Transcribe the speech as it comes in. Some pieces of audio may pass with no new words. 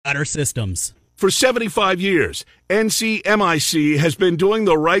Gutter Systems. For 75 years, NCMIC has been doing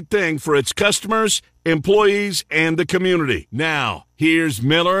the right thing for its customers, employees, and the community. Now, here's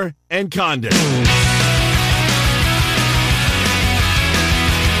Miller and Condon.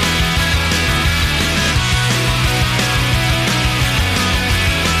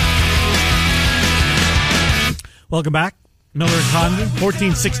 Welcome back. Miller and Condon,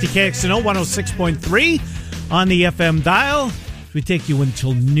 1460 KXNO, 106.3 on the FM dial. We take you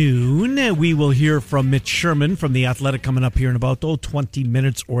until noon. We will hear from Mitch Sherman from The Athletic coming up here in about 20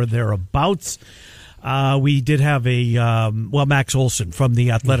 minutes or thereabouts. We did have Max Olson from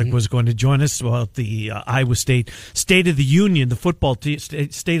The Athletic was going to join us about the Iowa State State of the Union, the football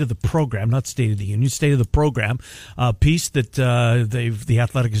state of the program, not State of the Union, State of the Program piece that The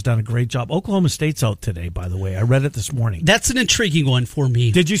Athletic has done a great job. Oklahoma State's out today, by the way. I read it this morning. That's an intriguing one for me.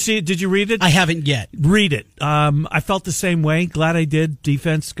 Did you see it? Did you read it? I haven't yet. Read it. I felt the same way. Glad I did.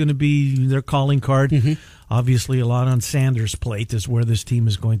 Defense going to be their calling card. Obviously, a lot on Sanders' plate is where this team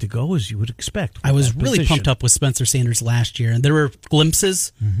is going to go, as you would expect. I was really pumped up with Spencer Sanders last year, and there were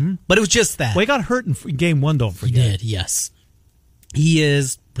glimpses, but it was just that. Well, he got hurt in game one, don't forget. He did, yes. He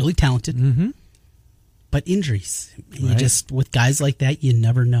is really talented, but injuries. You just, with guys like that, you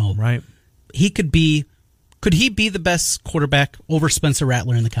never know. Right. Could he be the best quarterback over Spencer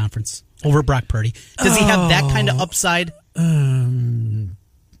Rattler in the conference, over Brock Purdy? Does he have that kind of upside?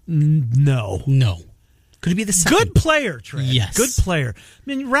 No. Could he be the second? Good player, Trent. Yes. Good player. I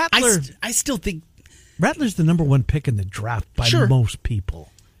mean, Rattler... I still think... Rattler's the number one pick in the draft by most people.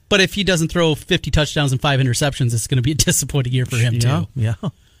 But if he doesn't throw 50 touchdowns and 5 interceptions, it's going to be a disappointing year for him, too. Yeah.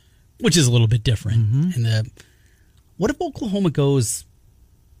 Which is a little bit different. And what if Oklahoma goes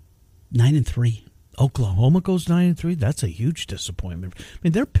 9-3? Oklahoma goes 9-3? That's a huge disappointment. I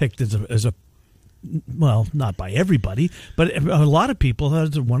mean, they're picked as a well, not by everybody, but a lot of people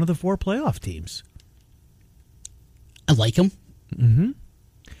as one of the 4 playoff teams. I like him.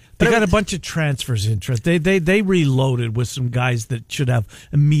 They got a bunch of transfers in. They reloaded with some guys that should have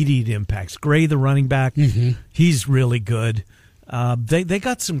immediate impacts. Gray, the running back, he's really good. They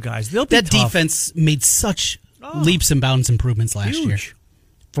got some guys. They'll be tough. Defense made such leaps and bounds improvements last year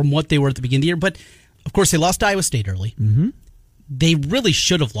from what they were at the beginning of the year. But, of course, they lost to Iowa State early. They really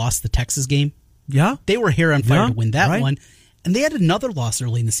should have lost the Texas game. Yeah. They were hair on fire to win that one. And they had another loss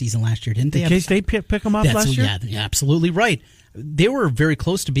early in the season last year, didn't they? Did K-State pick them up last year? Yeah, absolutely right. They were very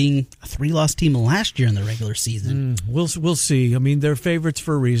close to being a 3-loss team last year in the regular season. We'll see. I mean, they're favorites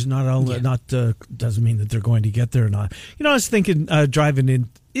for a reason. Doesn't mean that they're going to get there or not. You know, I was thinking, driving in,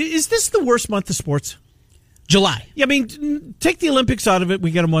 is this the worst month of sports? July. Yeah, I mean, take the Olympics out of it.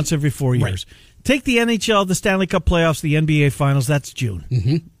 We get them once every 4 years. Right. Take the NHL, the Stanley Cup playoffs, the NBA finals. That's June.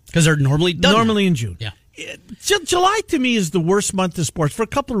 Because they're normally done. Normally in June. Yeah. July to me is the worst month of sports for a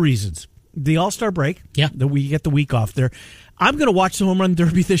couple of reasons. The All-Star break, that we get the week off there. I'm going to watch the Home Run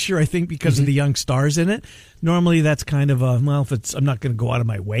Derby this year, I think, because of the young stars in it. Normally, that's kind of I'm not going to go out of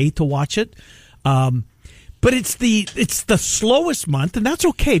my way to watch it. But it's the slowest month, and that's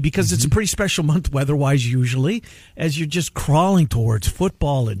okay because it's a pretty special month weather-wise usually, as you're just crawling towards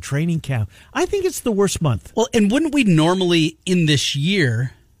football and training camp. I think it's the worst month. Well, and wouldn't we normally in this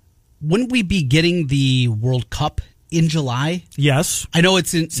year? Wouldn't we be getting the World Cup in July? Yes. I know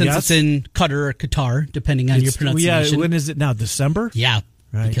it's it's in Qatar or Qatar, depending on your pronunciation. Yeah, when is it now? December? Yeah,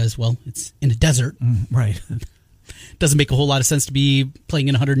 right. Because, it's in a desert. Right. Doesn't make a whole lot of sense to be playing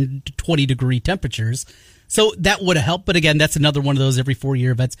in 120-degree temperatures. So that would have helped. But again, that's another one of those every 4-year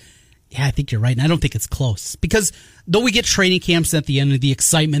events. Yeah, I think you're right, and I don't think it's close. Because though we get training camps at the end of the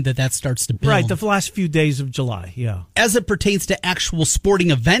excitement that starts to build. Right, the last few days of July, yeah. As it pertains to actual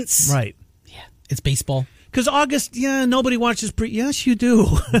sporting events. Right. Yeah, it's baseball. Because August, nobody watches yes, you do.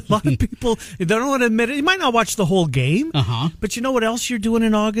 A lot of people, they don't want to admit it. You might not watch the whole game, but you know what else you're doing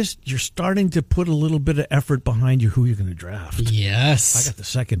in August? You're starting to put a little bit of effort behind who you're going to draft. Yes. I got the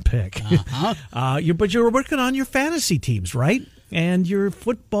second pick. But you're working on your fantasy teams, right? And your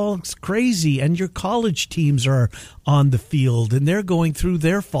football's crazy, and your college teams are on the field, and they're going through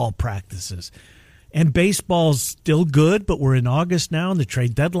their fall practices. And baseball's still good, but we're in August now, and the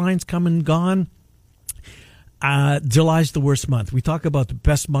trade deadline's come and gone. July's the worst month. We talk about the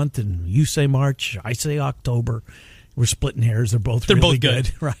best month, and you say March, I say October. We're splitting hairs. They're both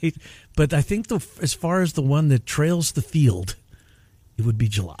good, right? But I think as far as the one that trails the field, it would be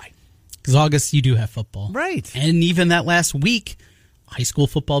July. Because August, you do have football. Right. And even that last week, high school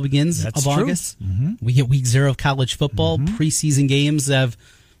football begins of August. Mm-hmm. We get week 0 of college football. Preseason games have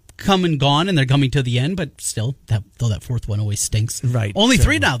come and gone, and they're coming to the end, but still, that fourth one always stinks. Right. Only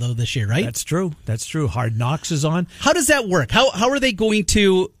 3 now, though, this year, right? That's true. Hard Knocks is on. How does that work? How are they going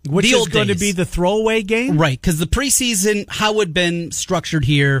to... Which the is old going days? to be the throwaway game? Right, because the preseason, how it had been structured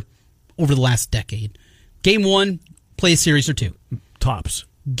here over the last decade. Game 1, play a series or 2. Tops.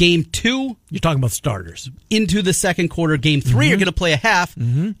 Game 2... You're talking about starters. Into the second quarter. Game 3, you're going to play a half.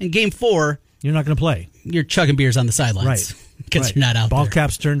 And Game 4... You're not going to play. You're chugging beers on the sidelines. Right. Because you're not out Ball there.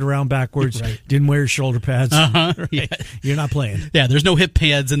 caps turned around backwards. Right. Didn't wear your shoulder pads. Right. Yeah. You're not playing. Yeah, there's no hip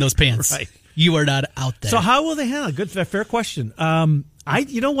pads in those pants. Right. You are not out there. So how will they handle it? Fair question.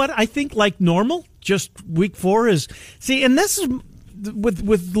 You know what? I think like normal, just week 4 is... See, and this is...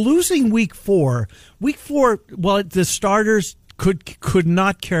 With losing week 4, well, the starters could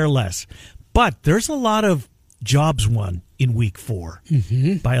not care less. But there's a lot of jobs won in week 4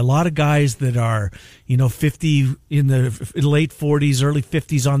 by a lot of guys that are, 50 in the late 40s, early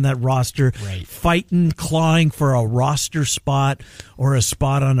 50s on that roster, right. fighting, clawing for a roster spot or a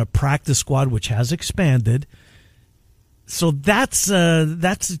spot on a practice squad, which has expanded. So that's a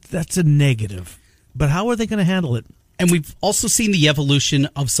negative. But how are they going to handle it? And we've also seen the evolution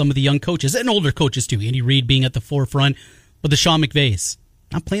of some of the young coaches and older coaches too. Andy Reid being at the forefront, but the Sean McVays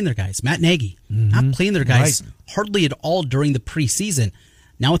not playing their guys. Matt Nagy not playing their guys hardly at all during the preseason.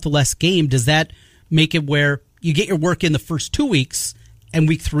 Now with the less game, does that make it where you get your work in the first 2 weeks and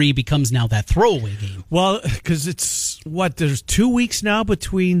week 3 becomes now that throwaway game? Well, because there's 2 weeks now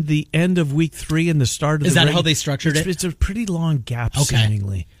between the end of week 3 and the start of Is the that regular. how they structured it? It's a pretty long gap,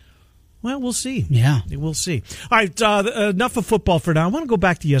 seemingly. Well, we'll see. Yeah. We'll see. All right, enough of football for now. I want to go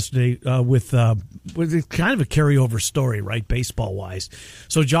back to yesterday with kind of a carryover story, right, baseball-wise.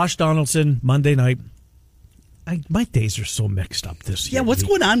 So Josh Donaldson, Monday night. My days are so mixed up this year. Yeah, what's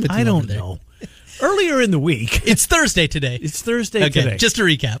going on with you I don't over there? know. Earlier in the week. It's Thursday today. It's Thursday okay, today. just to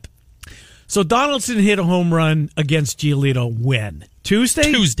recap. So Donaldson hit a home run against Giolito when?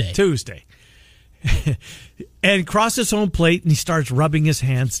 Tuesday. And crosses home plate, and he starts rubbing his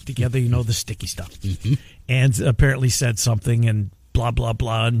hands together, the sticky stuff. And apparently said something, and blah, blah,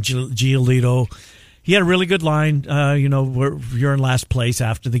 blah. And Giolito, he had a really good line, you're in last place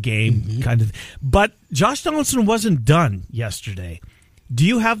after the game, kind of. But Josh Donaldson wasn't done yesterday. Do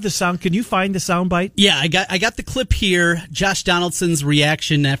you have the sound? Can you find the sound bite? Yeah, I got the clip here. Josh Donaldson's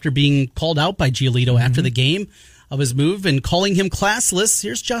reaction after being called out by Giolito after the game of his move and calling him classless.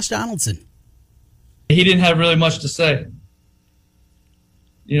 Here's Josh Donaldson. He didn't have really much to say.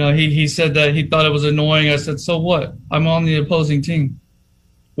 He said that he thought it was annoying. I said, so what? I'm on the opposing team.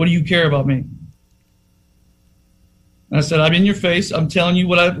 What do you care about me? And I said, I'm in your face. I'm telling you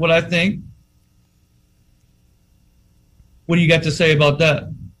what I think. What do you got to say about that?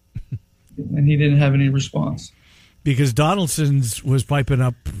 And he didn't have any response. Because Donaldson's was piping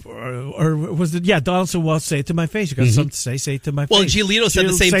up, or was it? Yeah, Donaldson will say it to my face. You got something to say it to my face. Well, Giolito said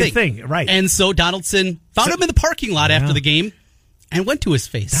the same thing. Right. And so Donaldson found him in the parking lot after the game and went to his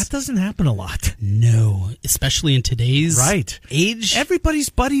face. That doesn't happen a lot. No, especially in today's age. Everybody's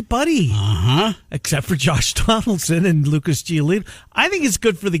buddy. Except for Josh Donaldson and Lucas Giolito. I think it's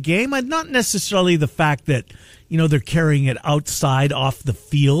good for the game. Not necessarily the fact that, they're carrying it outside off the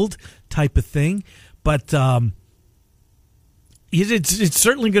field type of thing, but it's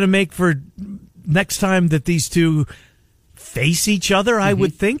certainly going to make for next time that these two face each other, I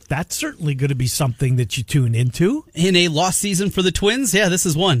would think. That's certainly going to be something that you tune into. In a lost season for the Twins, yeah, this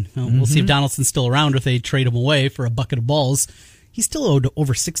is one. We'll see if Donaldson's still around or if they trade him away for a bucket of balls. He's still owed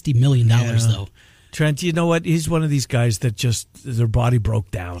over $60 million, though. Trent, you know what? He's one of these guys that just, their body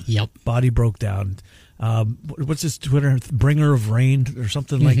broke down. Yep. Body broke down. What's his Twitter? Bringer of Rain or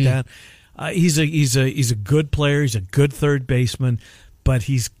something like that. He's a good player. He's a good third baseman, but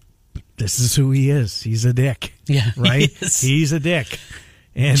this is who he is. He's a dick. Yeah, right. He's a dick.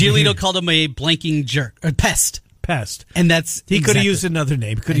 And Giolito called him a blanking jerk or pest. And he could have used another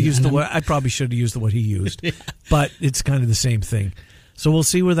name. Could have used the word. I probably should have used the what he used. But it's kind of the same thing. So we'll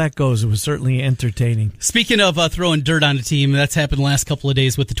see where that goes. It was certainly entertaining. Speaking of throwing dirt on a team, that's happened the last couple of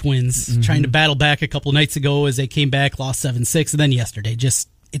days with the Twins. Trying to battle back a couple of nights ago as they came back, lost 7-6, and then yesterday,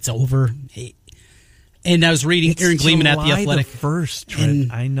 it's over. And I was reading Aaron Gleeman at The Athletic. The 1st,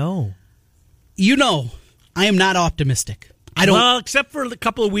 Trent. I know. I am not optimistic. I don't. Well, except for a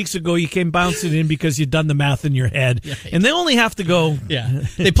couple of weeks ago, you came bouncing in because you'd done the math in your head. Right. And they only have to go. Yeah.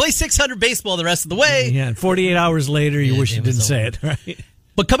 They play 600 baseball the rest of the way. Yeah, and 48 hours later, you wish you didn't say it. Right.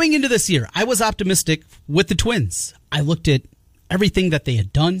 But coming into this year, I was optimistic with the Twins. I looked at everything that they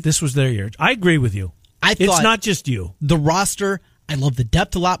had done. This was their year. I agree with you. I thought it's not just you. The roster, I love the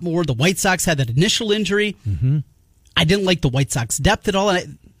depth a lot more. The White Sox had that initial injury. I didn't like the White Sox depth at all.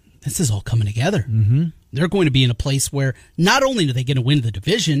 And this is all coming together. Mm-hmm. They're going to be in a place where not only are they going to win the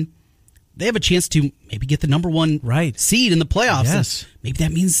division, they have a chance to maybe get the number one seed in the playoffs. Yes. And maybe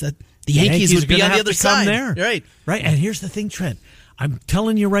that means that the Yankees would be on the other side. There. Right. Right. And here's the thing, Trent. I'm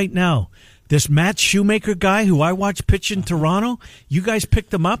telling you right now, this Matt Shoemaker guy who I watch pitch in Toronto, you guys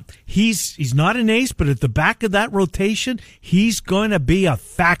picked him up. He's not an ace, but at the back of that rotation, he's going to be a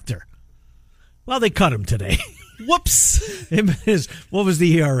factor. Well, they cut him today. Whoops. What was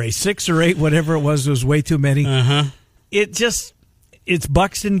the ERA? 6 or 8, whatever it was way too many. Uh-huh. It's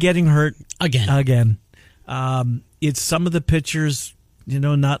Buxton getting hurt again. It's some of the pitchers,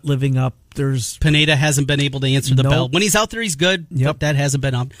 not living up. Pineda hasn't been able to answer the bell. When he's out there, he's good. Yep. But that hasn't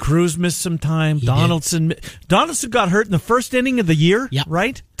been up. Cruz missed some time. Donaldson got hurt in the first inning of the year,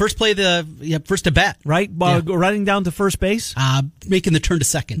 right? First play, first at bat. Right, running down to first base. Making the turn to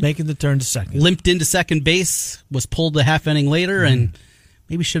second. Limped into second base, was pulled a half inning later, and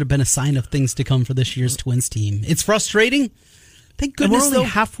maybe should have been a sign of things to come for this year's Twins team. It's frustrating. Thank goodness, and we're only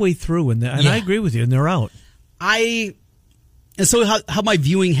halfway through, and I agree with you, and they're out. And so how my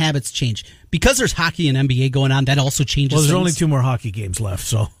viewing habits change. Because there's hockey and NBA going on, that also changes Well, there's things. only 2 more hockey games left,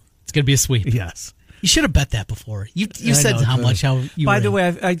 so. It's going to be a sweep. Yes. You should have bet that before. You said how you By the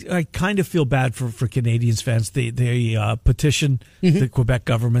way, I kind of feel bad for Canadians fans. They petitioned the Quebec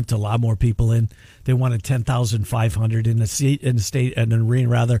government to allow more people in. They wanted 10,500 in an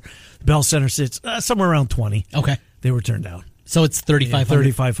arena. Bell Center sits somewhere around 20. Okay. They were turned down. So it's 3,500.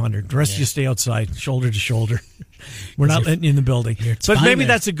 3,500. The rest of you stay outside, shoulder to shoulder. We're not letting you in the building. But maybe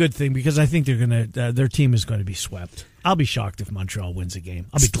that's a good thing because I think they're going to. Their team is going to be swept. I'll be shocked if Montreal wins a game.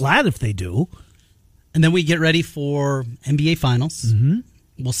 I'll be glad if they do. And then we get ready for NBA Finals. Mm-hmm.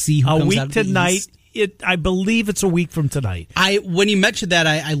 We'll see who comes out of the tonight. East. I believe it's a week from tonight. When you mentioned that,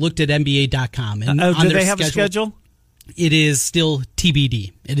 I looked at NBA.com. And do they have a schedule? It is still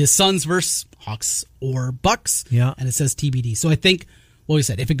TBD. It is Suns versus Hawks or Bucks. Yeah. And it says TBD. So I think, what we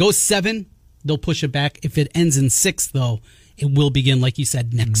said, if it goes 7, they'll push it back. If it ends in 6, though, it will begin, like you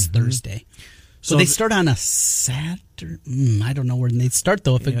said, next Thursday. So they start on a Saturday. I don't know when they start,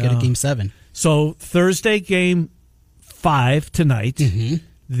 though, if they get a Game 7. So Thursday, Game 5 tonight. Mm-hmm.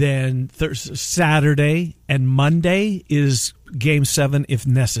 Then Saturday and Monday is Game 7 if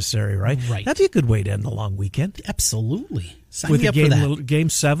necessary, right? Right. That'd be a good way to end the long weekend. Absolutely. Sign With me up for that. Game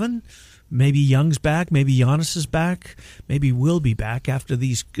 7, maybe Young's back, maybe Giannis is back, maybe we'll be back after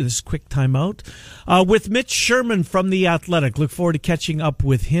this quick timeout. With Mitch Sherman from The Athletic. Look forward to catching up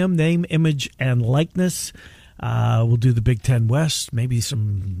with him. Name, image, and likeness. We'll do the Big Ten West, maybe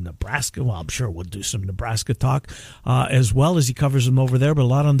some Nebraska. Well, I'm sure we'll do some Nebraska talk as well as he covers them over there, but a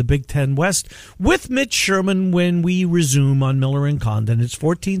lot on the Big Ten West with Mitch Sherman when we resume on Miller and Condon. It's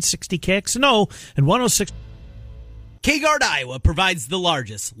 1460 KXNO and 106. K-Guard Iowa provides the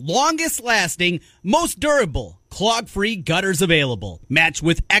largest, longest-lasting, most durable, clog-free gutters available, matched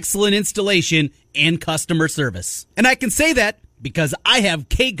with excellent installation and customer service. And I can say that because I have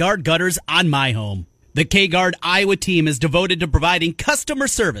K-Guard gutters on my home. The K-Guard Iowa team is devoted to providing customer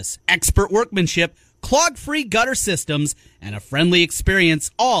service, expert workmanship, clog-free gutter systems, and a friendly experience,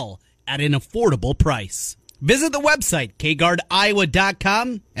 all at an affordable price. Visit the website,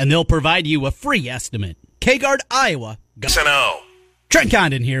 kguardiowa.com, and they'll provide you a free estimate. K-Guard Iowa. Trent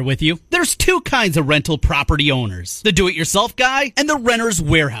Condon here with you. There's 2 kinds of rental property owners. The do-it-yourself guy and the renter's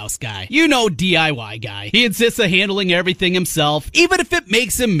warehouse guy. You know, DIY guy. He insists on handling everything himself, even if it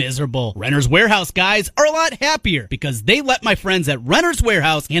makes him miserable. Renter's warehouse guys are a lot happier because they let my friends at Renter's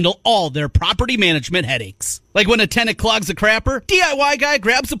Warehouse handle all their property management headaches. Like when a tenant clogs a crapper, DIY guy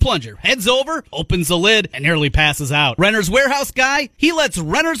grabs a plunger, heads over, opens the lid, and nearly passes out. Renter's Warehouse guy, he lets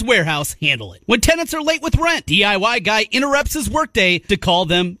Renter's Warehouse handle it. When tenants are late with rent, DIY guy interrupts his workday to call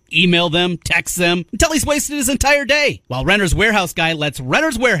them, email them, text them, until he's wasted his entire day. While Renter's Warehouse guy lets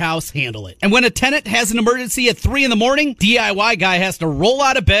Renter's Warehouse handle it. And when a tenant has an emergency at 3 a.m, DIY guy has to roll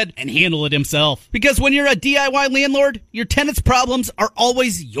out of bed and handle it himself. Because when you're a DIY landlord, your tenant's problems are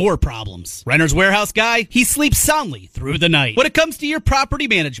always your problems. Renter's Warehouse guy, he sleeps soundly through the night. When it comes to your property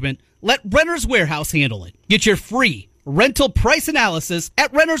management, let Renter's Warehouse handle it. Get your free rental price analysis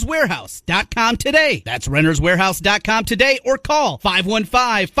at renterswarehouse.com today. That's renterswarehouse.com today or call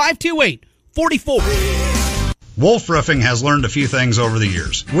 515-528-44. Wolf Roofing has learned a few things over the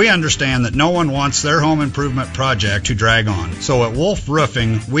years. We understand that no one wants their home improvement project to drag on. So at Wolf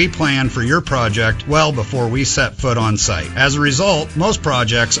Roofing, we plan for your project well before we set foot on site. As a result, most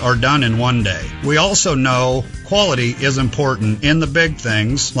projects are done in one day. We also know quality is important in the big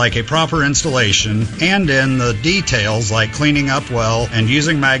things like a proper installation and in the details like cleaning up well and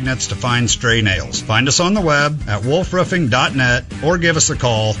using magnets to find stray nails. Find us on the web at wolfroofing.net or give us a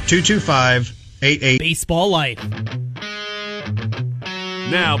call 225-88. Baseball life.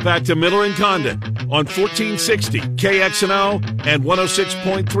 Now back to Miller and Condon on 1460 KXNO and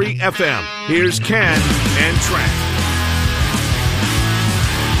 106.3 FM. Here's Ken and Trent.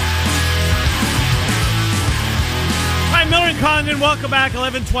 Hi, Miller and Condon. Welcome back.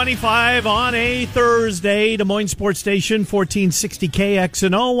 11:25 on a Thursday. Des Moines Sports Station, 1460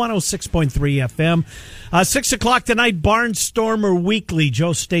 KXNO, 106.3 FM. 6 o'clock tonight, Barnstormer Weekly.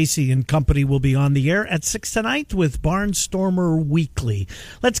 Joe Stacy and company will be on the air at 6 tonight with Barnstormer Weekly.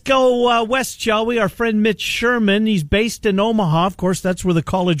 Let's go west, shall we? Our friend Mitch Sherman. He's based in Omaha. Of course, that's where the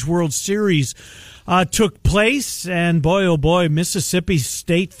College World Series took place. And boy, oh boy, Mississippi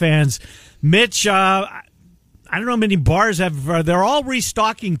State fans. Mitch, I don't know how many bars have. They're all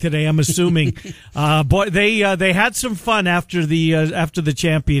restocking today, I'm assuming. Boy, they had some fun after the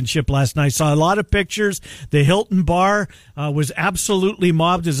championship last night. Saw a lot of pictures. The Hilton Bar was absolutely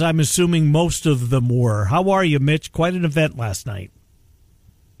mobbed, as I'm assuming most of them were. How are you, Mitch? Quite an event last night.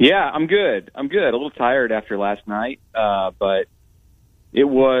 Yeah, I'm good. A little tired after last night, but it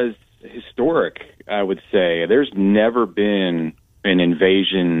was historic, I would say. There's never been an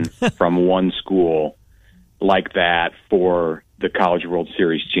invasion from one school like that for the College World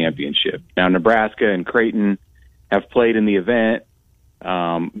Series championship. Now, Nebraska and Creighton have played in the event,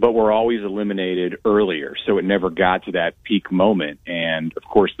 but were always eliminated earlier, so it never got to that peak moment. And, of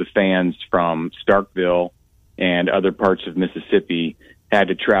course, the fans from Starkville and other parts of Mississippi had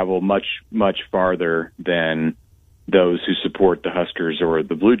to travel much, much farther than those who support the Huskers or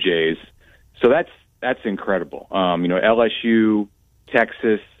the Blue Jays. So that's incredible. LSU,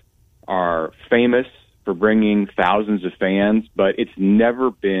 Texas are famous for bringing thousands of fans, but it's never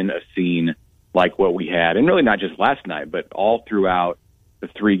been a scene like what we had. And really not just last night, but all throughout the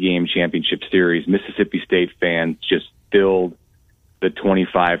 3-game championship series, Mississippi State fans just filled the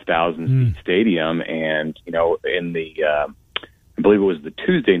 25,000 seat stadium. And, in the, I believe it was the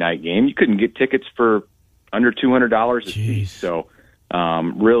Tuesday night game, you couldn't get tickets for under $200 a seat. So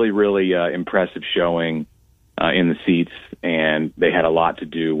really, really impressive showing in the seats, and they had a lot to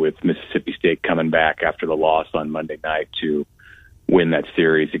do with Mississippi State coming back after the loss on Monday night to win that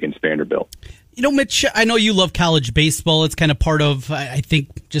series against Vanderbilt. Mitch, I know you love college baseball. It's kind of part of, I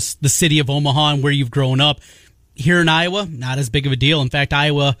think, just the city of Omaha and where you've grown up. Here in Iowa, not as big of a deal. In fact,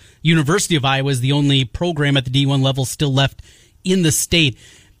 University of Iowa is the only program at the D1 level still left in the state.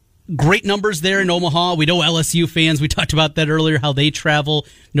 Great numbers there in Omaha. We know LSU fans. We talked about that earlier, how they travel.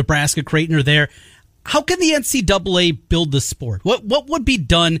 Nebraska, Creighton are there. How can the NCAA build the sport? What would be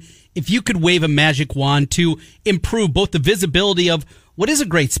done if you could wave a magic wand to improve both the visibility of what is a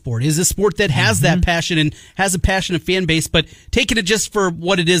great sport, is a sport that has that passion and has a passionate fan base, but taking it just for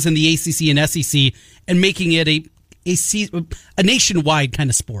what it is in the ACC and SEC and making it a nationwide kind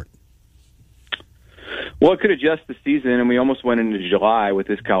of sport? Well, it could adjust the season, and we almost went into July with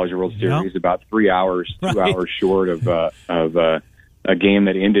this College World Series, about 3 hours, 2 hours short of a game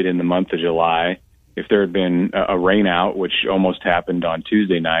that ended in the month of July. If there had been a rainout, which almost happened on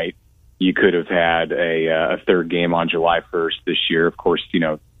Tuesday night, you could have had a third game on July 1st this year. Of course,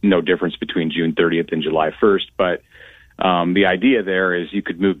 no difference between June 30th and July 1st. But the idea there is you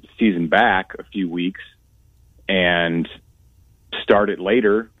could move the season back a few weeks and start it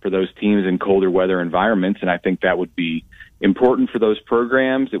later for those teams in colder weather environments. And I think that would be important for those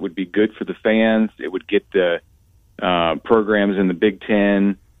programs. It would be good for the fans. It would get the programs in the Big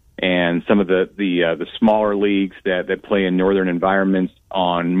Ten and some of the smaller leagues that play in northern environments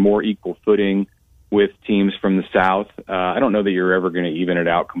on more equal footing with teams from the South. I don't know that you're ever going to even it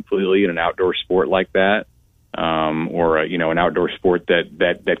out completely in an outdoor sport like that, or an outdoor sport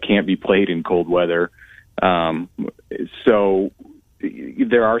that can't be played in cold weather. So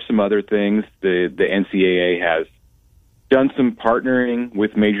there are some other things. The NCAA has done some partnering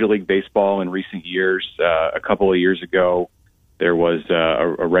with Major League Baseball in recent years. A couple of years ago, there was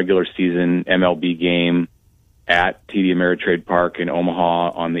a regular season MLB game at TD Ameritrade Park in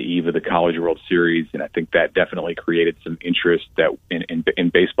Omaha on the eve of the College World Series, and I think that definitely created some interest that in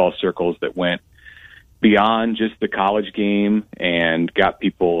baseball circles that went beyond just the college game and got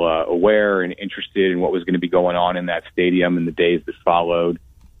people aware and interested in what was going to be going on in that stadium in the days that followed.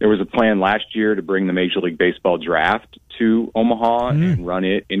 there was a plan last year to bring the Major League Baseball draft to Omaha and run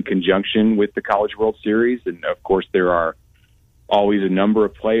it in conjunction with the College World Series. And, of course, there are always a number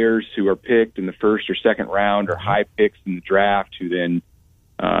of players who are picked in the first or second round or high picks in the draft who then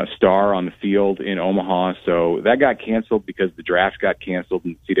star on the field in Omaha. So that got canceled because the draft got canceled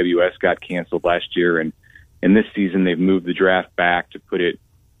and CWS got canceled last year. And in this season, they've moved the draft back to put it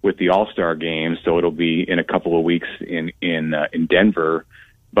with the All-Star game. So it'll be in a couple of weeks in Denver.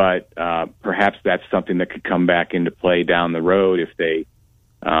 But perhaps that's something that could come back into play down the road if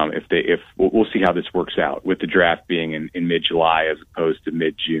we'll see how this works out with the draft being in mid-July as opposed to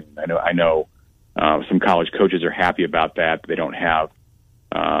mid-June. I know some college coaches are happy about that, but they don't have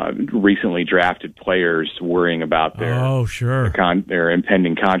recently drafted players worrying about their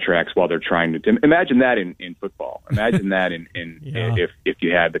impending contracts while they're trying to imagine that in football. Imagine that if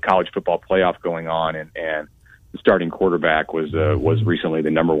you had the college football playoff going on and the starting quarterback was recently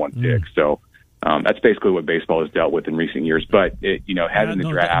the number one pick. So that's basically what baseball has dealt with in recent years. But having the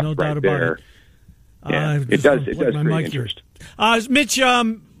draft right there, it does create interest. Mitch,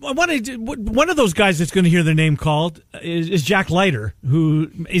 one of those guys that's going to hear their name called is Jack Leiter,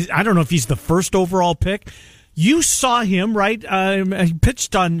 who is, I don't know if he's the first overall pick. You saw him, right? He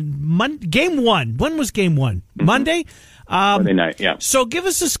pitched on game one. When was game one? Mm-hmm. Monday? Monday night, yeah. So give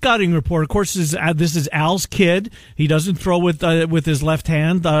us a scouting report. Of course, this is Al's kid. He doesn't throw with his left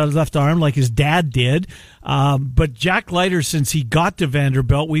arm like his dad did. But Jack Leiter, since he got to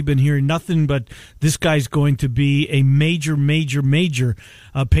Vanderbilt, we've been hearing nothing but this guy's going to be a major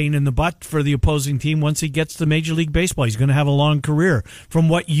pain in the butt for the opposing team once he gets to Major League Baseball. He's going to have a long career. From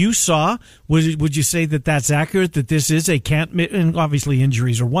what you saw, would you say that that's accurate, that this is a can't-miss, and obviously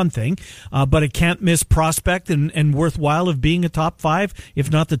injuries are one thing, but a can't-miss prospect and worthwhile of being a top 5,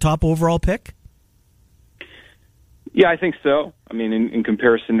 if not the top overall pick? Yeah, I think so. I mean, in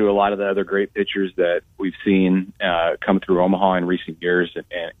comparison to a lot of the other great pitchers that we've seen come through Omaha in recent years,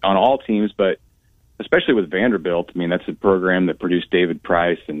 and on all teams, but especially with Vanderbilt, I mean, that's a program that produced David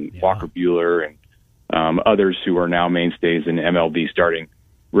Price and Walker Buehler and others who are now mainstays in MLB starting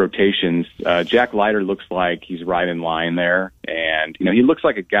rotations. Jack Leiter looks like he's right in line there, and he looks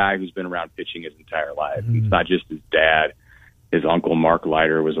like a guy who's been around pitching his entire life. It's not just his dad. His uncle Mark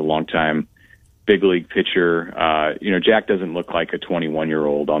Leiter was a longtime big league pitcher. Jack doesn't look like a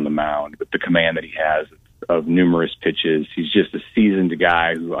 21-year-old on the mound with the command that he has of numerous pitches. He's just a seasoned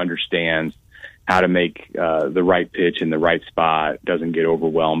guy who understands how to make the right pitch in the right spot, doesn't get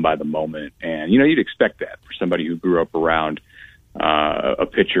overwhelmed by the moment. And, you'd expect that for somebody who grew up around a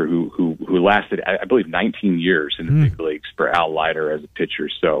pitcher who lasted, I believe, 19 years in the big leagues for Al Leiter as a pitcher.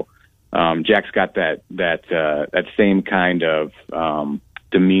 So Jack's got that same kind of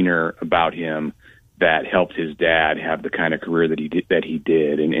demeanor about him that helped his dad have the kind of career that he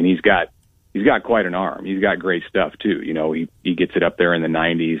did. And he's got quite an arm. He's got great stuff too. He gets it up there in the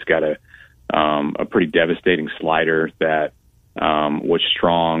 90s, got a pretty devastating slider that was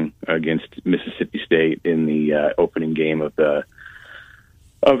strong against Mississippi State in the opening game of the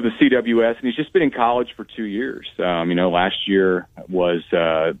CWS, and he's just been in college for 2 years. Last year was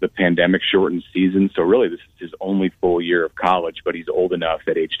the pandemic-shortened season, so really this is his only full year of college, but he's old enough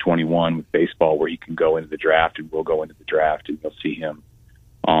at age 21 with baseball where he can go into the draft, and will go into the draft, and you'll see him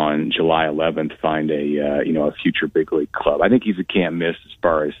on July 11th find a future big league club. I think he's a can't miss as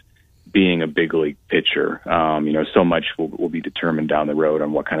far as being a big league pitcher. So much will be determined down the road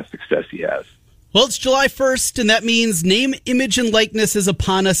on what kind of success he has. Well, it's July 1st, and that means name, image, and likeness is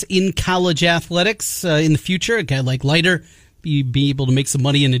upon us in college athletics. In the future, a guy like Leiter be able to make some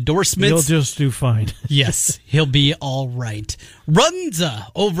money in endorsements. He'll just do fine. Yes, he'll be all right. Runza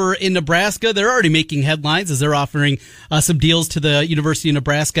over in Nebraska, they're already making headlines as they're offering some deals to the University of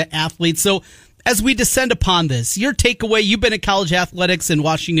Nebraska athletes. So as we descend upon this, your takeaway, you've been in college athletics and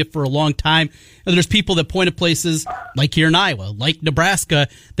watching it for a long time, and there's people that point to places like here in Iowa, like Nebraska,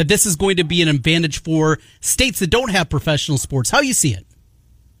 that this is going to be an advantage for states that don't have professional sports. How you see it?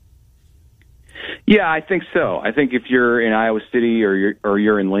 Yeah, I think so. I think if you're in Iowa City or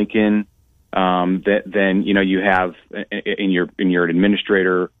you're in Lincoln, then you have in your an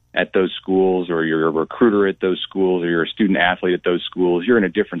administrator at those schools, or you're a recruiter at those schools, or you're a student athlete at those schools, you're in a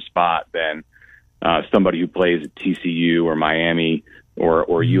different spot than somebody who plays at TCU or Miami or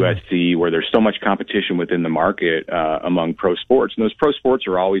USC, where there's so much competition within the market among pro sports, and those pro sports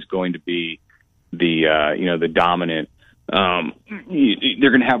are always going to be the dominant. They're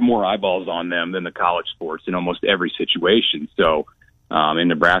going to have more eyeballs on them than the college sports in almost every situation. So in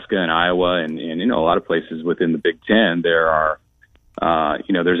Nebraska and Iowa and a lot of places within the Big Ten, there are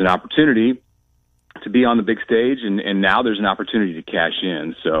there's an opportunity be on the big stage, and now there's an opportunity to cash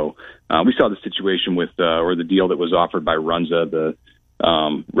in. So we saw the situation with or the deal that was offered by Runza, the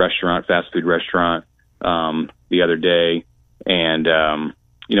fast food restaurant, the other day, and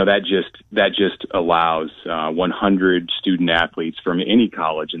that just allows 100 student athletes from any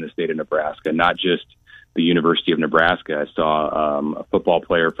college in the state of Nebraska, not just the University of Nebraska. I saw a football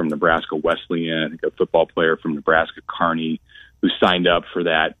player from Nebraska Wesleyan, I think a football player from Nebraska Kearney, who signed up for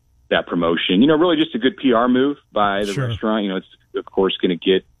that promotion. Really just a good PR move by the restaurant. It's of course going to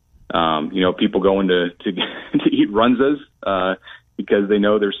get people going to eat Runzas because they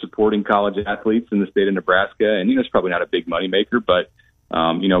know they're supporting college athletes in the state of Nebraska, and it's probably not a big moneymaker, but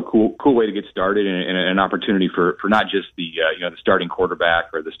cool way to get started, and an opportunity for not just the the starting quarterback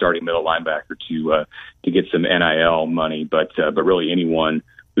or the starting middle linebacker to get some NIL money, but really anyone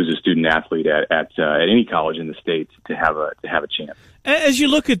who's a student athlete at any college in the state to have a chance. As you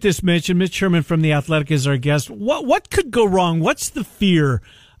look at this, Mitch, and Mitch Sherman from The Athletic is our guest, what could go wrong? What's the fear?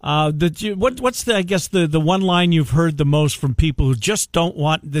 What's the one line you've heard the most from people who just don't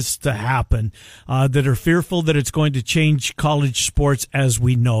want this to happen, that are fearful that it's going to change college sports as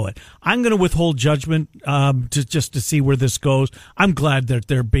we know it? I'm going to withhold judgment to see where this goes. I'm glad that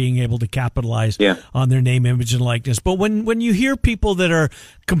they're being able to capitalize on their name, image, and likeness. But when you hear people that are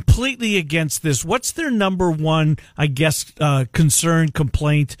completely against this, what's their number one, concern,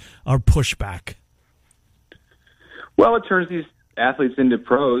 complaint, or pushback? Well, it turns these athletes into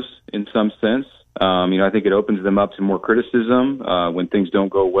pros in some sense. I think it opens them up to more criticism when things don't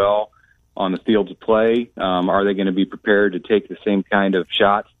go well on the field of play. Are they going to be prepared to take the same kind of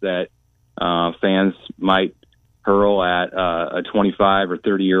shots that fans might hurl at a 25 or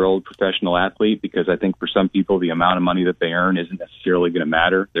 30-year-old professional athlete? Because I think for some people, the amount of money that they earn isn't necessarily going to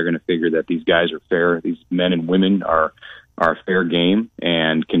matter. They're going to figure that these guys are fair. These men and women are fair game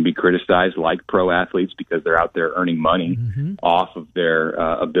and can be criticized like pro athletes because they're out there earning money off of their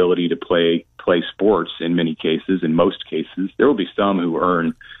ability to play sports in many cases. In most cases, there will be some who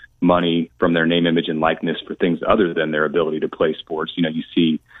earn money from their name, image, and likeness for things other than their ability to play sports. You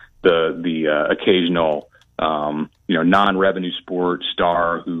see the occasional non-revenue sport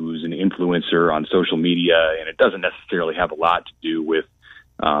star who's an influencer on social media, and it doesn't necessarily have a lot to do with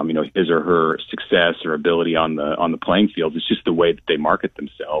his or her success or ability on the playing field. It's just the way that they market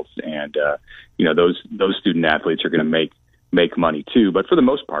themselves, and those student athletes are going to make money too. But for the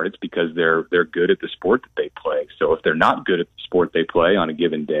most part, it's because they're good at the sport that they play. So if they're not good at the sport they play on a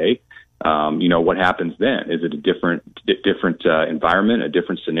given day, what happens then? Is it a different environment, a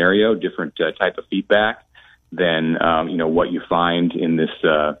different scenario, different type of feedback than what you find in this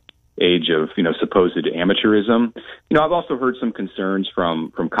age of supposed amateurism? I've also heard some concerns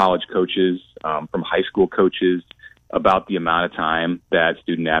from college coaches, from high school coaches, about the amount of time that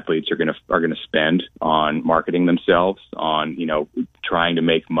student athletes are going to spend on marketing themselves, on trying to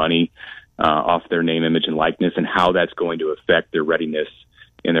make money off their name, image, and likeness, and how that's going to affect their readiness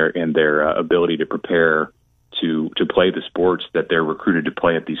and their ability to prepare to play the sports that they're recruited to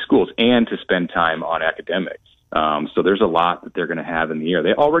play at these schools, and to spend time on academics. So there's a lot that they're going to have in the air.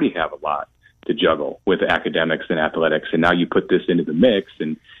 They already have a lot to juggle with academics and athletics, and now you put this into the mix,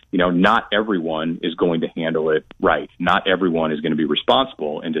 and not everyone is going to handle it right. Not everyone is going to be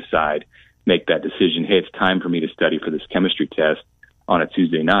responsible and make that decision. Hey, it's time for me to study for this chemistry test on a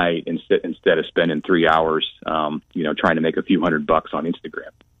Tuesday night instead of spending 3 hours, trying to make a few $100 on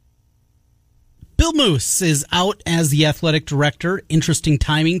Instagram. Bill Moos is out as the athletic director. Interesting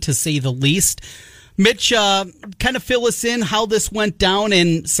timing, to say the least. Mitch, kind of fill us in how this went down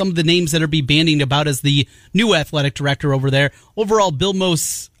and some of the names that are be bandied about as the new athletic director over there. Overall, Bill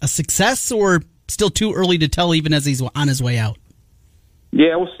Moos, a success, or still too early to tell even as he's on his way out?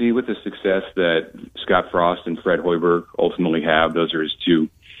 Yeah, we'll see with the success that Scott Frost and Fred Hoiberg ultimately have. Those are his two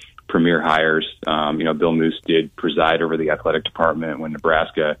premier hires. Bill Moos did preside over the athletic department when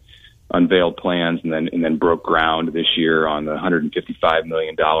Nebraska unveiled plans and then broke ground this year on the $155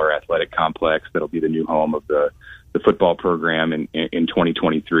 million athletic complex that'll be the new home of the football program in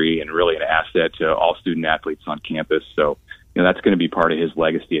 2023, and really an asset to all student athletes on campus. So, that's going to be part of his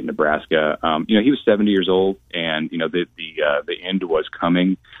legacy at Nebraska. He was 70 years old, and the end was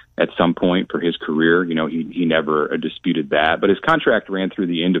coming at some point for his career. He never disputed that, but his contract ran through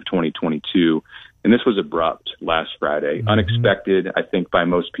the end of 2022. And this was abrupt last Friday, unexpected, I think, by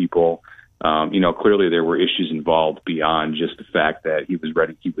most people. Clearly there were issues involved beyond just the fact that he was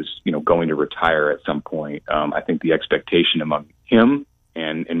ready. He was, going to retire at some point. I think the expectation among him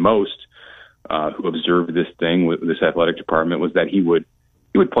and most who observed this thing with this athletic department was that he would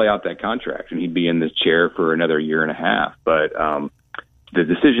play out that contract and he'd be in this chair for another year and a half. But the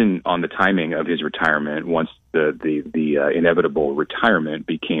decision on the timing of his retirement, once the inevitable retirement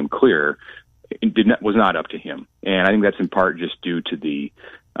became clear, was not up to him. And I think that's in part just due to the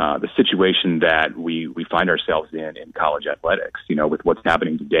situation that we find ourselves in college athletics. With what's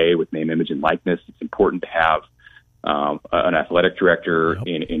happening today with name, image, and likeness, it's important to have an athletic director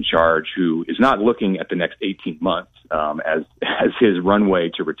in charge who is not looking at the next 18 months as his runway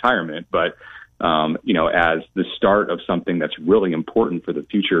to retirement, but as the start of something that's really important for the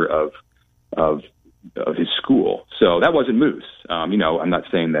future of his school. So that wasn't Moose. I'm not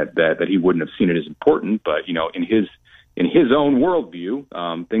saying that he wouldn't have seen it as important, but in his own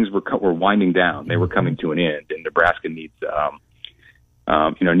worldview, things were winding down. They were coming to an end, and Nebraska needs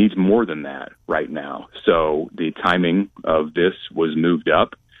more than that right now. So the timing of this was moved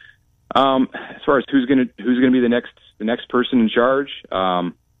up. As far as who's going to be the next person in charge,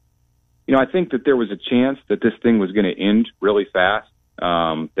 I think that there was a chance that this thing was going to end really fast.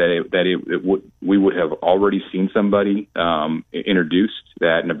 We would have already seen somebody introduced.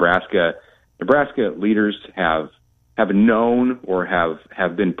 That Nebraska leaders have known or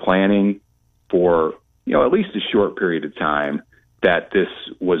have been planning for at least a short period of time that this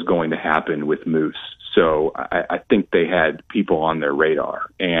was going to happen with Moose. So I think they had people on their radar,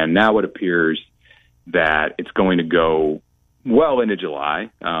 and now it appears that it's going to go well into July,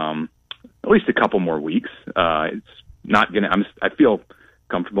 at least a couple more weeks. It's not going to. I feel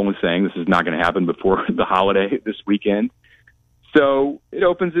comfortable in saying this is not going to happen before the holiday this weekend. So it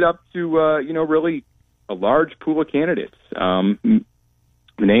opens it up to really a large pool of candidates.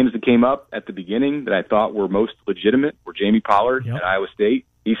 The names that came up at the beginning that I thought were most legitimate were Jamie Pollard at Iowa State.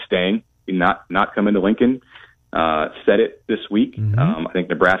 He's staying. He's not coming to Lincoln. Said it this week. I think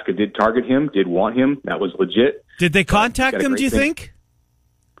Nebraska did target him, did want him. That was legit. Did they contact him, do you think?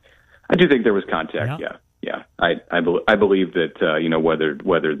 I do think there was contact, yeah. I believe that,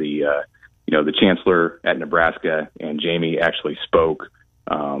 whether the chancellor at Nebraska and Jamie actually spoke,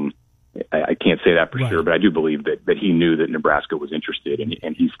 I can't say that for sure, but I do believe that he knew that Nebraska was interested,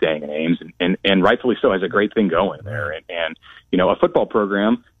 and he's staying in Ames, and rightfully so, has a great thing going there, and a football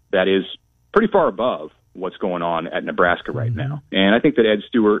program that is pretty far above what's going on at Nebraska right now. And I think that Ed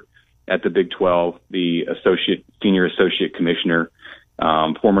Stewart at the Big 12, the senior associate commissioner,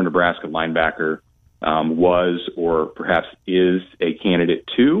 former Nebraska linebacker, was or perhaps is a candidate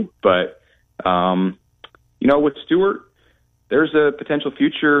too. But with Stewart, there's a potential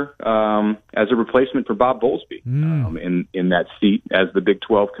future as a replacement for Bob Bowlesby in that seat as the Big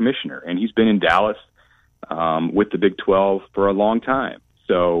 12 commissioner. And he's been in Dallas with the Big 12 for a long time.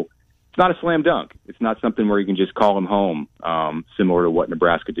 So it's not a slam dunk. It's not something where you can just call him home, similar to what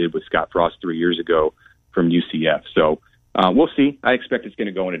Nebraska did with Scott Frost 3 years ago from UCF. So we'll see. I expect it's going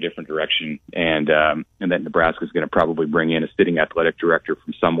to go in a different direction, and that Nebraska is going to probably bring in a sitting athletic director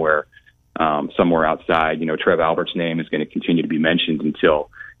from somewhere outside. Trev Albert's name is going to continue to be mentioned until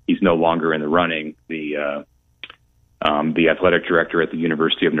he's no longer in the running. The athletic director at the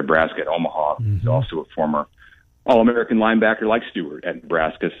University of Nebraska at Omaha is also a former All-American linebacker like Stewart at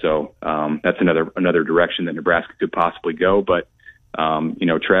Nebraska. So that's another direction that Nebraska could possibly go. But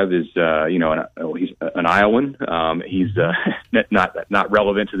Trev is he's an Iowan. He's not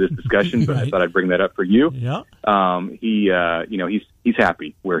relevant to this discussion, but I thought I'd bring that up for you. Yeah. He's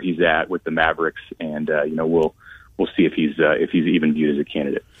happy where he's at with the Mavericks, and we'll see if he's even viewed as a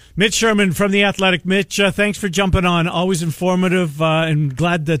candidate. Mitch Sherman from The Athletic. Mitch, thanks for jumping on. Always informative, and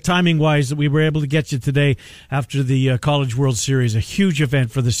glad that timing-wise that we were able to get you today after the College World Series, a huge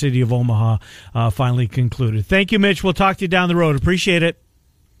event for the city of Omaha, finally concluded. Thank you, Mitch. We'll talk to you down the road. Appreciate it.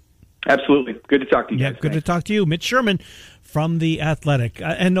 Absolutely. Good to talk to you guys. Good to talk to you. Mitch Sherman from The Athletic.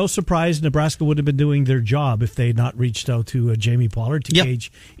 And no surprise, Nebraska would have been doing their job if they had not reached out to Jamie Pollard to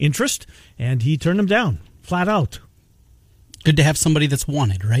gauge interest, and he turned them down, flat out. Good to have somebody that's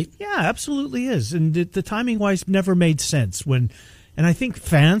wanted, right? Yeah, absolutely is. And the timing-wise never made sense. And I think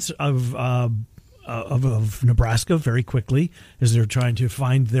fans of Nebraska very quickly, as they're trying to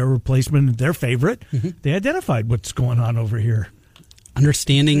find their replacement, their favorite, they identified what's going on over here.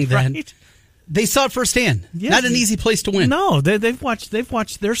 Understanding that they saw it firsthand. Yes. Not an easy place to win. No, they've watched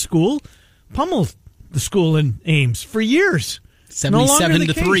their school pummel the school in Ames for years.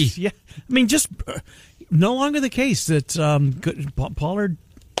 77-3. Yeah, I mean, just no longer the case that Pollard,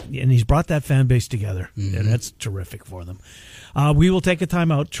 and he's brought that fan base together. And that's terrific for them. We will take a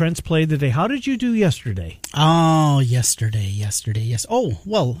timeout. Trent's played today. How did you do yesterday? Oh, yesterday, yes. Oh,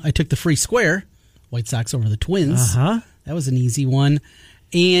 well, I took the free square. White Sox over the Twins. That was an easy one.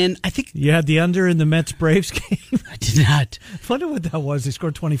 And I think you had the under in the Mets-Braves game. I did not. I wonder what that was. They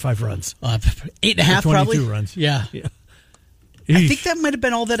scored 25 runs. 8.5 probably. 22 runs. Yeah. I think that might have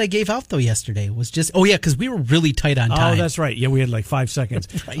been all that I gave out, though, yesterday. Was just, because we were really tight on time. Oh, that's right. Yeah, we had like 5 seconds.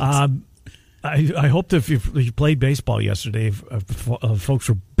 Right. I hope that if you played baseball yesterday, folks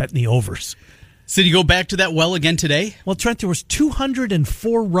were betting the overs. So do you go back to that well again today? Well, Trent, there was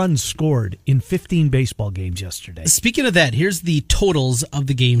 204 runs scored in 15 baseball games yesterday. Speaking of that, here's the totals of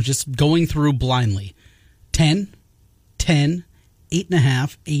the games, just going through blindly. 10, 10,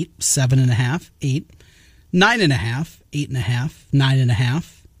 8.5, 8, 7.5, 8, 9.5, 8.5,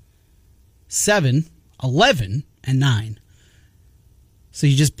 9.5, 7, 11, and 9. So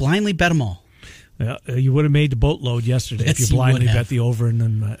you just blindly bet them all. You would have made the boatload yesterday if you blindly bet the over. And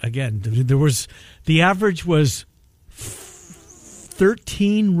then again, the average was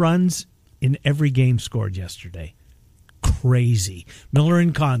 13 runs in every game scored yesterday. Crazy. Miller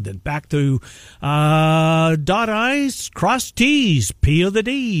and Condon. Back to dot I's, cross T's, P of the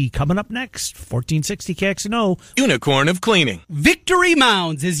D. Coming up next, 1460 KXNO. Unicorn of cleaning. Victory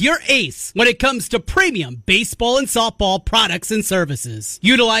Mounds is your ace when it comes to premium baseball and softball products and services.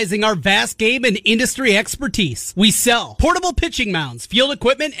 Utilizing our vast game and industry expertise, we sell portable pitching mounds, field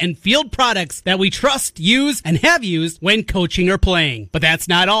equipment, and field products that we trust, use, and have used when coaching or playing. But that's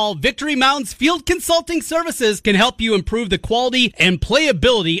not all. Victory Mounds Field Consulting Services can help you improve the quality and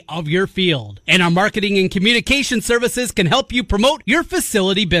playability of your field. And our marketing and communication services can help you promote your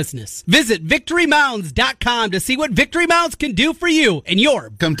facility business. Visit VictoryMounds.com to see what Victory Mounds can do for you and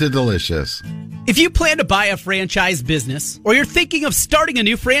your Come to Delicious. If you plan to buy a franchise business or you're thinking of starting a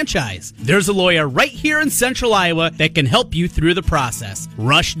new franchise, there's a lawyer right here in Central Iowa that can help you through the process.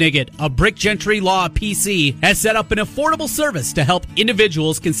 Rush Niggett of Brick Gentry Law PC has set up an affordable service to help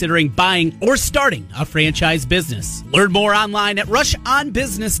individuals considering buying or starting a franchise business. Learn more online at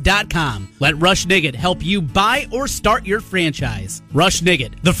rushonbusiness.com. Let Rush Niggett help you buy or start your franchise. Rush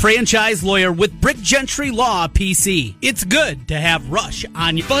Niggett, the franchise lawyer with Brick Gentry Law PC. It's good to have Rush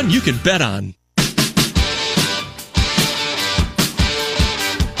on your Fun you can bet on.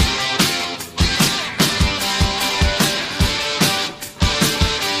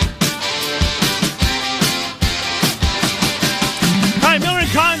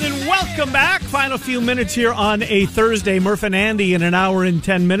 Welcome back. Final few minutes here on a Thursday. Murph and Andy in an hour and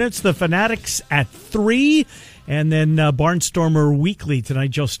 10 minutes. The Fanatics at 3. And then Barnstormer Weekly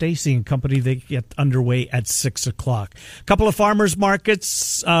tonight. Joe Stacy and company, they get underway at 6 o'clock. A couple of farmers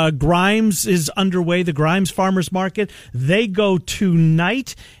markets. Grimes is underway. The Grimes Farmers Market. They go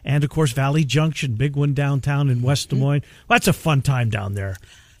tonight. And, of course, Valley Junction. Big one downtown in West Des Moines. Well, that's a fun time down there.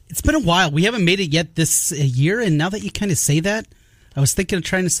 It's been a while. We haven't made it yet this year. And now that you kind of say that, I was thinking of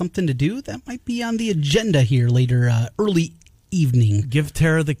trying something to do. That might be on the agenda here later, early evening. Give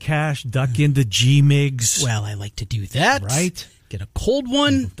Tara the cash, duck into G-Migs. Well, I like to do that. Right. Get a cold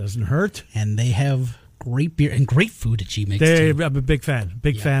one. Doesn't hurt. And they have great beer and great food at G-Migs, too. I'm a big fan.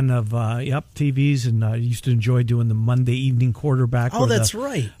 Big fan of, TVs, and I used to enjoy doing the Monday evening quarterback. Oh, that's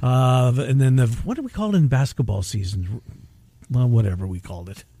right. And then what do we call it in basketball season? Well, whatever we called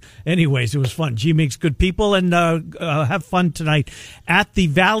it. Anyways, it was fun. G-Migs, good people, and have fun tonight at the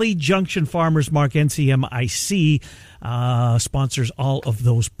Valley Junction Farmers Market. NCMIC sponsors all of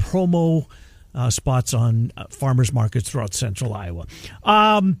those promo spots on farmers markets throughout Central Iowa.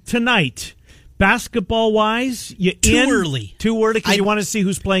 Tonight, basketball-wise, you Too early. Too early because you want to see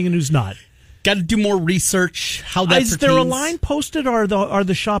who's playing and who's not. Got to do more research. How that is there a line posted, or are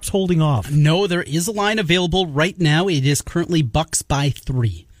the shops holding off? No, there is a line available right now. It is currently Bucks by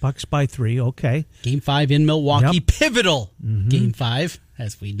 3. Bucks by 3, okay. Game 5 in Milwaukee. Yep. Pivotal Game 5,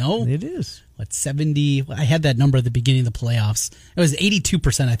 as we know. It is. What, 70? I had that number at the beginning of the playoffs. It was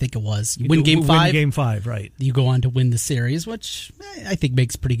 82%, I think it was. You win Game 5. Win Game 5, right. You go on to win the series, which I think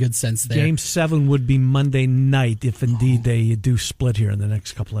makes pretty good sense there. Game 7 would be Monday night if indeed they do split here in the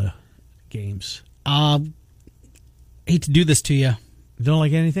next couple of games. Hate to do this to you. You don't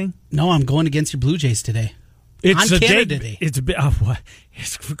like anything? No, I'm going against your Blue Jays today. It's on a Canada Day.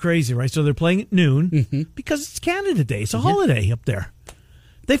 It's crazy, right? So they're playing at noon because it's Canada Day. It's a holiday up there.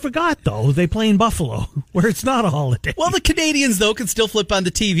 They forgot, though. They play in Buffalo, where it's not a holiday. Well, the Canadians, though, can still flip on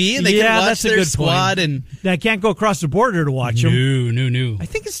the TV, and they can watch that's their a good squad. Point. And I can't go across the border to watch them. No. I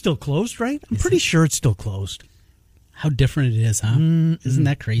think it's still closed, right? I'm pretty sure it's still closed. How different it is, huh? Isn't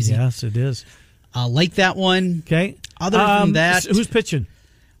that crazy? Yes, it is. Like that one. Okay. Other than that, who's pitching?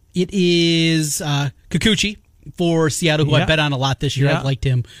 It is Kikuchi for Seattle, who I bet on a lot this year. I've liked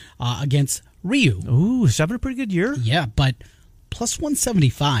him against Ryu. Ooh, he's having a pretty good year. Yeah, but plus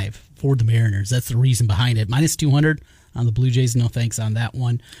 175 for the Mariners. That's the reason behind it. Minus 200 on the Blue Jays. No thanks on that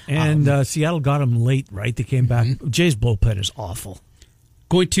one. And Seattle got him late, right? They came back. Jays bullpen is awful.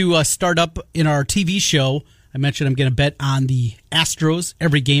 Going to start up in our TV show I mentioned I'm going to bet on the Astros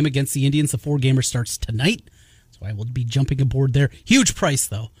every game against the Indians. The 4-gamer starts tonight, so I will be jumping aboard there. Huge price,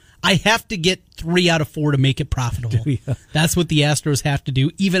 though. I have to get 3 out of 4 to make it profitable. That's what the Astros have to do,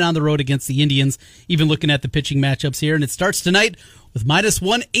 even on the road against the Indians, even looking at the pitching matchups here. And it starts tonight with minus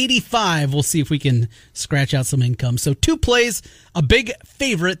 185. We'll see if we can scratch out some income. So 2 plays, a big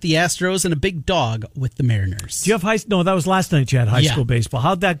favorite, the Astros, and a big dog with the Mariners. Do you have No, that was last night you had high school baseball.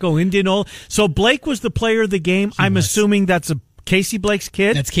 How'd that go? Indianola. So Blake was the player of the game. I'm assuming that's Casey Blake's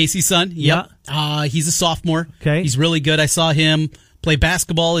kid? That's Casey's son. Yep. Yeah. He's a sophomore. Okay. He's really good. I saw him play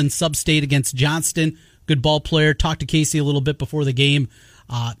basketball in sub-state against Johnston. Good ball player. Talked to Casey a little bit before the game.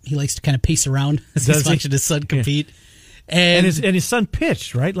 He likes to kind of pace around as he's watching his son compete. Yeah. And his son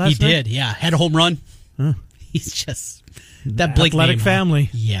pitched, right, last night? He did, yeah. Had a home run. Huh. He's just... That Blake athletic name, family.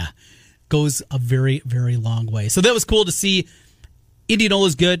 Yeah. Goes a very, very long way. So that was cool to see.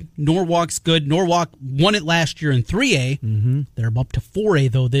 Indianola's good. Norwalk's good. Norwalk won it last year in 3A. Mm-hmm. They're up to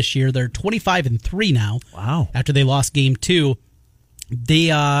 4A, though, this year. They're 25-3 now. Wow. After they lost game 2. They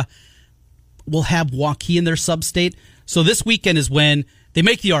will have Waukee in their sub-state. So this weekend is when they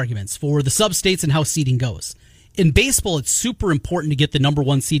make the arguments for the sub-states and how seeding goes. In baseball, it's super important to get the number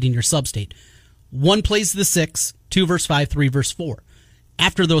 1 seed in your sub-state. 1 plays the 6, 2 versus 5, 3 versus 4.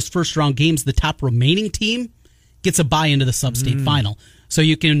 After those first-round games, the top remaining team gets a bye into the sub-state final. So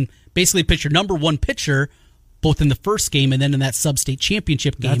you can basically pitch your number 1 pitcher both in the first game and then in that sub-state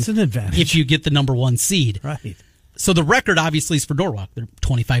championship game. That's an advantage. If you get the number 1 seed. Right. So the record, obviously, is for Norwalk. They're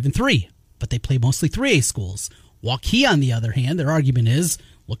 25-3, but they play mostly 3A schools. Waukee, on the other hand, their argument is,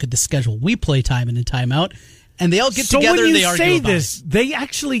 look at the schedule. We play time in and time out, and they all get together and they argue about it. So when you say this, they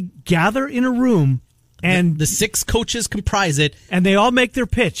actually gather in a room, and the 6 coaches comprise it. And they all make their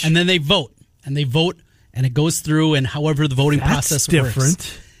pitch. And then they vote. And they vote, and it goes through, and however the voting process works. That's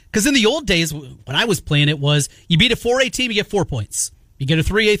different. Because in the old days, when I was playing, it was, you beat a 4A team, you get 4 points. You get a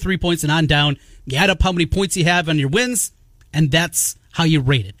 3A, 3 points, and on down. You add up how many points you have on your wins, and that's how you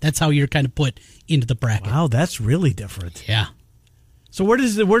rate it. That's how you're kind of put into the bracket. Wow, that's really different. Yeah. So where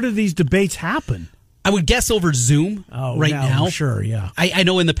do these debates happen? I would guess over Zoom now. Sure, yeah. I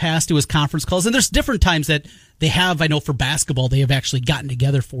know in the past it was conference calls, and there's different times that they have, I know for basketball, they have actually gotten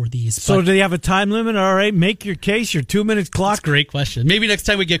together for these. So do they have a time limit? All right, make your case, your 2-minute clock. That's a great question. Maybe next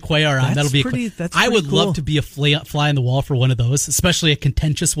time we get Cuellar on, that'll be I would love to be a fly on the wall for one of those, especially a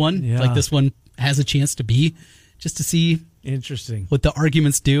contentious one, like this one has a chance to be, just to see interesting what the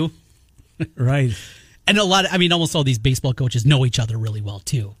arguments do. Right. And almost all these baseball coaches know each other really well,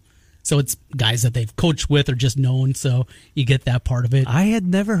 too. So it's guys that they've coached with or just known, so you get that part of it. I had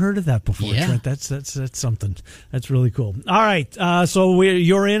never heard of that before, Trent. That's something. That's really cool. All right, so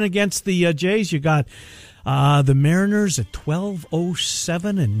you're in against the Jays. You got the Mariners at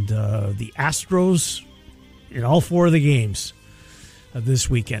 12:07 and the Astros in all 4 of the games this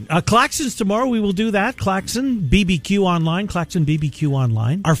weekend. Claxon's tomorrow. We will do that. Claxon BBQ Online. Claxon BBQ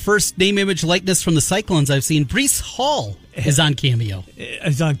Online. Our first name, image, likeness from the Cyclones I've seen. Breece Hall is on Cameo.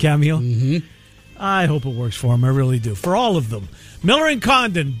 Is on Cameo? Mm-hmm. I hope it works for him. I really do. For all of them. Miller and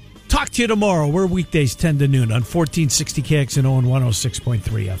Condon. Talk to you tomorrow. We're weekdays 10 to noon on 1460 KXNO and 106.3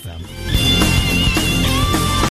 FM.